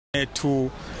May 2,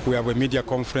 we have a media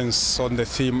conference on the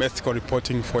theme ethical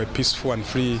reporting for a peaceful and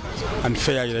free and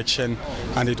fair election,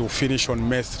 and it will finish on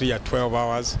May 3 at 12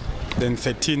 hours. Then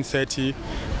 13:30,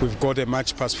 we've got a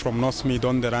march past from North Mid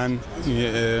on the run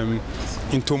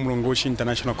into Mlungushi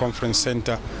International Conference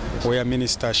Center, where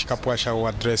Minister Shikapwasha will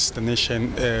address the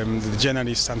nation, the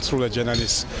journalists, and through the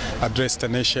journalists address the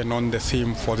nation on the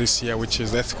theme for this year, which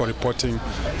is ethical reporting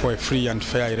for a free and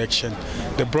fair election.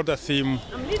 The broader theme,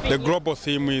 the global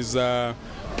theme is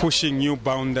pushing new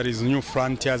boundaries, new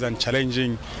frontiers, and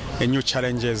challenging new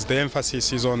challenges. The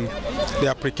emphasis is on the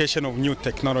application of new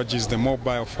technologies, the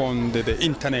mobile phone, the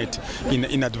internet,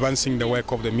 in advancing the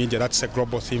work of the media. That's a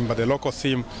global theme. But the local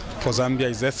theme for Zambia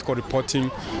is ethical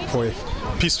reporting for a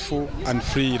peaceful and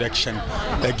free election,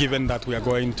 given that we are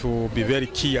going to be very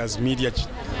key as media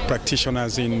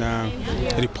practitioners in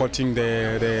reporting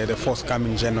the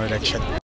forthcoming general election.